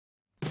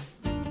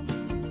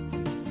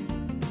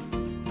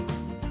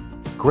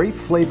Great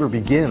flavor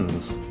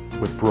begins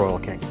with Broil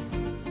King.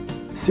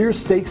 Sear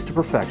steaks to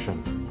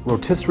perfection,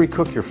 rotisserie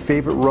cook your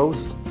favorite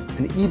roast,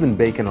 and even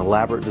bake an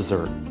elaborate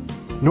dessert.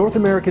 North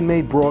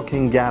American-made Broil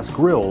King gas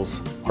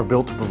grills are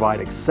built to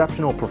provide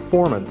exceptional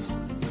performance,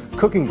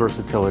 cooking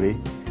versatility,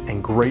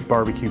 and great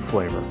barbecue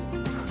flavor,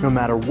 no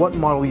matter what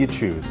model you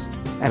choose.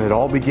 And it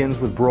all begins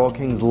with Broil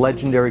King's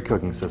legendary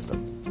cooking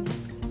system.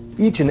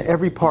 Each and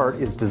every part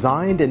is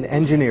designed and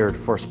engineered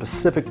for a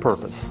specific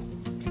purpose.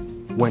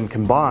 When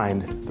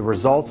combined, the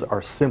results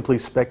are simply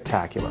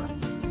spectacular.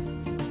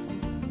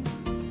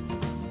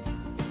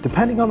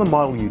 Depending on the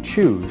model you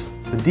choose,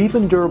 the deep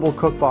and durable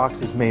cook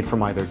box is made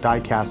from either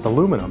die-cast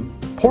aluminum,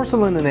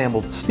 porcelain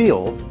enameled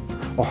steel,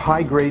 or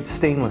high-grade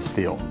stainless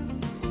steel.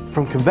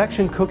 From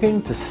convection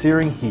cooking to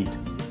searing heat,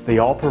 they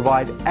all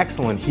provide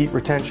excellent heat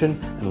retention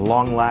and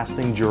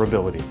long-lasting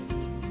durability.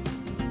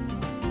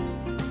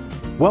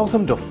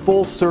 Welcome to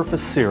full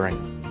surface searing.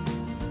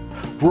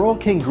 Broil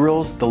King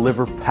grills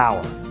deliver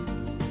power.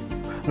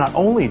 Not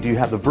only do you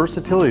have the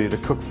versatility to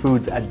cook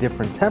foods at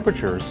different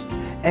temperatures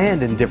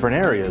and in different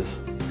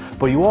areas,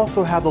 but you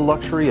also have the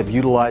luxury of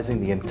utilizing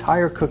the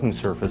entire cooking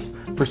surface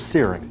for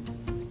searing.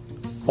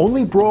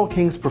 Only Broil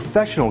King's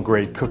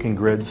professional-grade cooking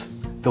grids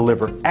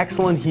deliver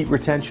excellent heat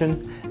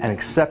retention and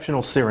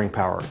exceptional searing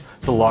power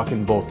to lock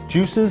in both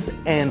juices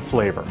and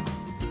flavor.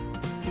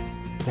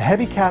 The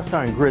heavy cast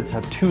iron grids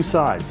have two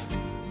sides.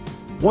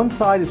 One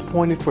side is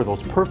pointed for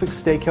those perfect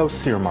steakhouse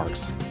sear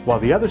marks, while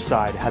the other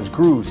side has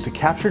grooves to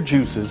capture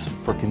juices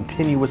for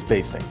continuous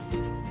basting.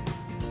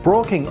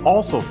 Broil King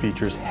also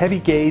features heavy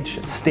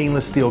gauge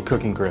stainless steel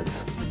cooking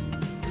grids.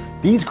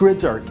 These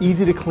grids are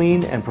easy to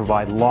clean and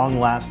provide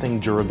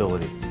long-lasting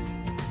durability.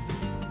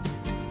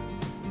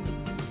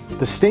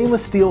 The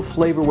stainless steel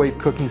Flavor Wave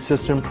cooking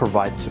system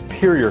provides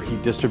superior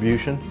heat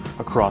distribution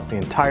across the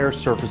entire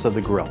surface of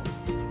the grill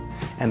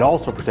and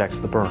also protects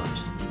the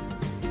burners.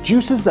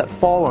 Juices that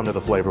fall onto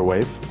the Flavor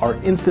Wave are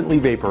instantly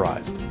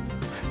vaporized.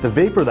 The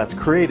vapor that's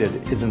created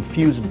is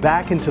infused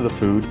back into the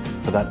food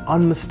for that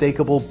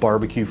unmistakable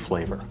barbecue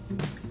flavor.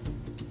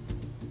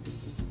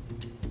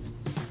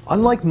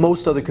 Unlike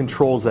most other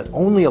controls that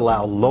only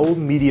allow low,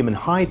 medium, and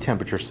high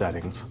temperature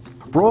settings,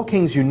 Broil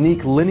King's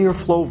unique linear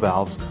flow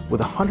valves with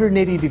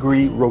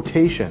 180-degree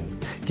rotation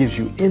gives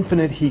you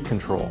infinite heat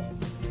control.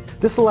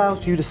 This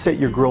allows you to set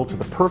your grill to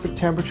the perfect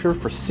temperature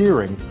for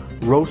searing,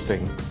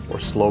 roasting, or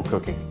slow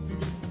cooking.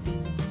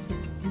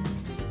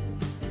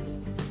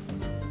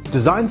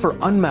 Designed for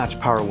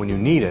unmatched power when you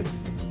need it,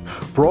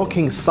 Broil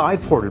King's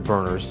side-ported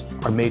burners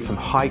are made from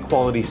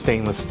high-quality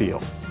stainless steel.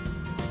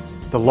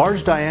 The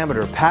large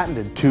diameter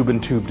patented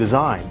tube-in-tube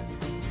design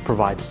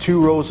provides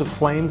 2 rows of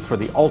flame for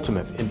the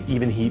ultimate in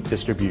even heat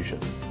distribution,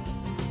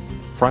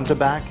 front to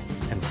back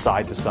and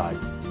side to side.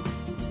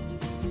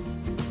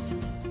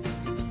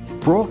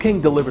 Broil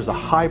King delivers a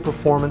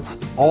high-performance,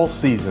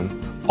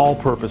 all-season,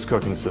 all-purpose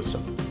cooking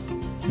system.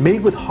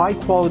 Made with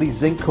high-quality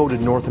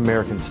zinc-coated North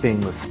American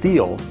stainless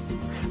steel,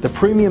 the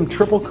premium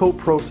triple coat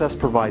process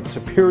provides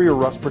superior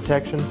rust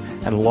protection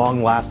and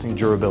long-lasting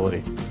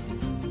durability.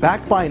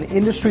 Backed by an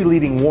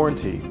industry-leading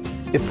warranty,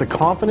 it's the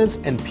confidence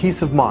and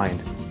peace of mind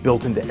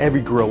built into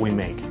every grill we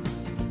make.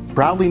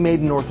 Proudly made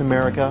in North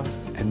America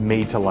and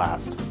made to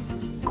last.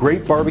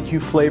 Great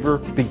barbecue flavor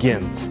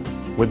begins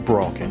with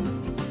Broil King.